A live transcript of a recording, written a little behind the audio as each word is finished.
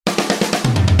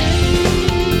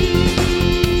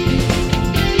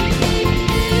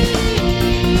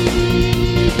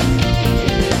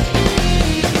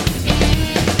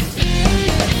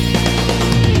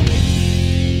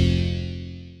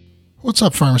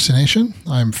What's up, Pharmacy Nation?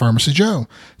 I'm Pharmacy Joe.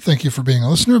 Thank you for being a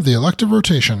listener of the Elective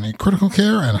Rotation, a critical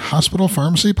care and hospital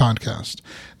pharmacy podcast.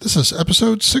 This is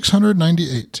episode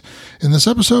 698. In this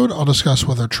episode, I'll discuss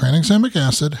whether tranexamic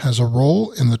acid has a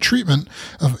role in the treatment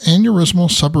of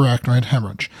aneurysmal subarachnoid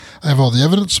hemorrhage. I have all the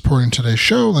evidence supporting today's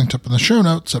show linked up in the show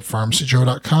notes at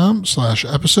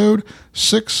pharmacyjoe.com/episode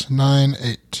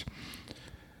 698.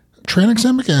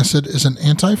 Tranexamic acid is an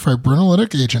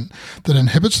antifibrinolytic agent that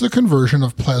inhibits the conversion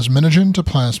of plasminogen to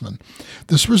plasmin.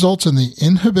 This results in the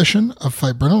inhibition of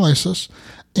fibrinolysis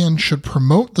and should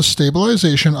promote the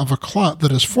stabilization of a clot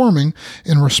that is forming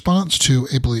in response to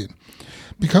a bleed.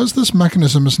 Because this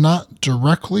mechanism is not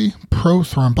directly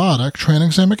prothrombotic,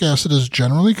 tranexamic acid is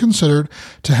generally considered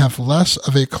to have less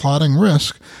of a clotting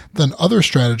risk than other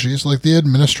strategies like the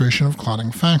administration of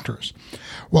clotting factors.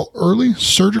 While early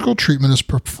surgical treatment is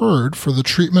preferred for the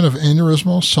treatment of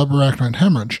aneurysmal subarachnoid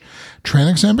hemorrhage,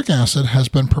 tranexamic acid has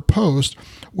been proposed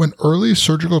when early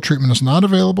surgical treatment is not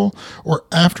available or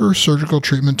after surgical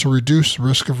treatment to reduce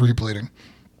risk of rebleeding.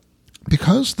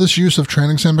 Because this use of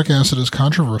tranexamic acid is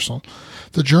controversial,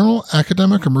 the journal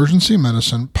Academic Emergency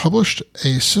Medicine published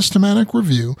a systematic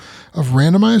review of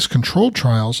randomized controlled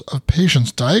trials of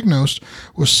patients diagnosed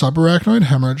with subarachnoid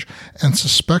hemorrhage and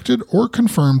suspected or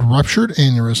confirmed ruptured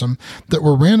aneurysm that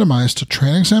were randomized to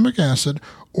tranexamic acid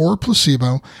or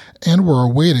placebo and were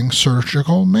awaiting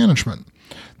surgical management.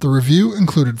 The review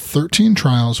included 13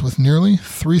 trials with nearly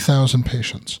 3,000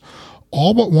 patients.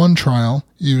 All but one trial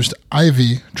used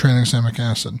IV tranexamic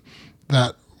acid.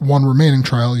 That one remaining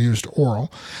trial used oral.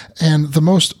 And the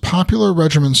most popular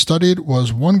regimen studied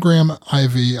was 1 gram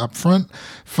IV up front,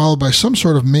 followed by some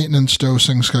sort of maintenance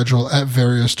dosing schedule at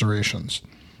various durations.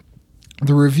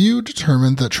 The review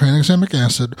determined that tranexamic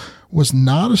acid was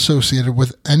not associated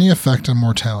with any effect on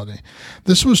mortality.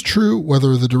 This was true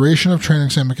whether the duration of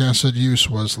tranexamic acid use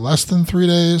was less than 3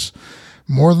 days,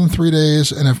 more than 3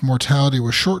 days, and if mortality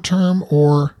was short-term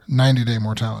or 90-day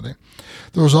mortality.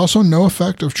 There was also no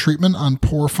effect of treatment on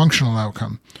poor functional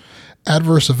outcome.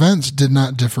 Adverse events did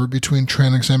not differ between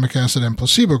tranexamic acid and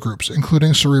placebo groups,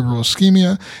 including cerebral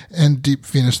ischemia and deep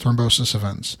venous thrombosis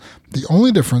events. The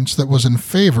only difference that was in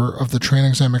favor of the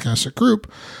tranexamic acid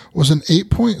group was an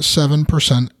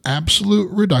 8.7%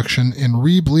 absolute reduction in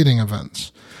rebleeding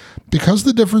events. Because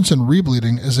the difference in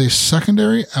rebleeding is a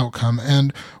secondary outcome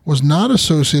and was not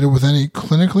associated with any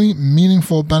clinically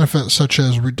meaningful benefit such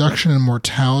as reduction in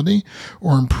mortality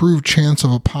or improved chance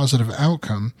of a positive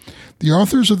outcome, the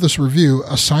authors of this review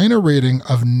assign a rating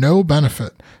of no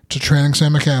benefit to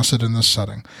tranexamic acid in this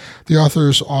setting. The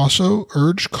authors also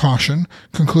urge caution,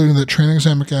 concluding that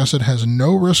tranexamic acid has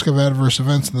no risk of adverse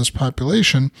events in this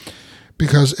population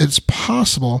because it's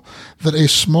possible that a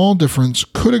small difference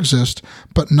could exist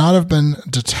but not have been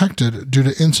detected due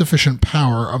to insufficient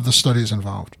power of the studies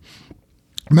involved.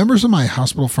 Members of my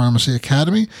Hospital Pharmacy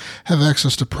Academy have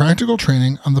access to practical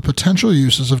training on the potential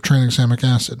uses of tranexamic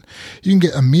acid. You can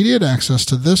get immediate access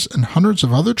to this and hundreds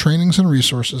of other trainings and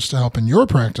resources to help in your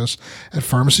practice at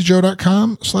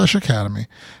pharmacyjoe.com/academy.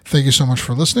 Thank you so much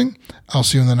for listening. I'll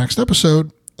see you in the next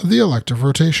episode of the Elective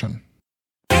Rotation.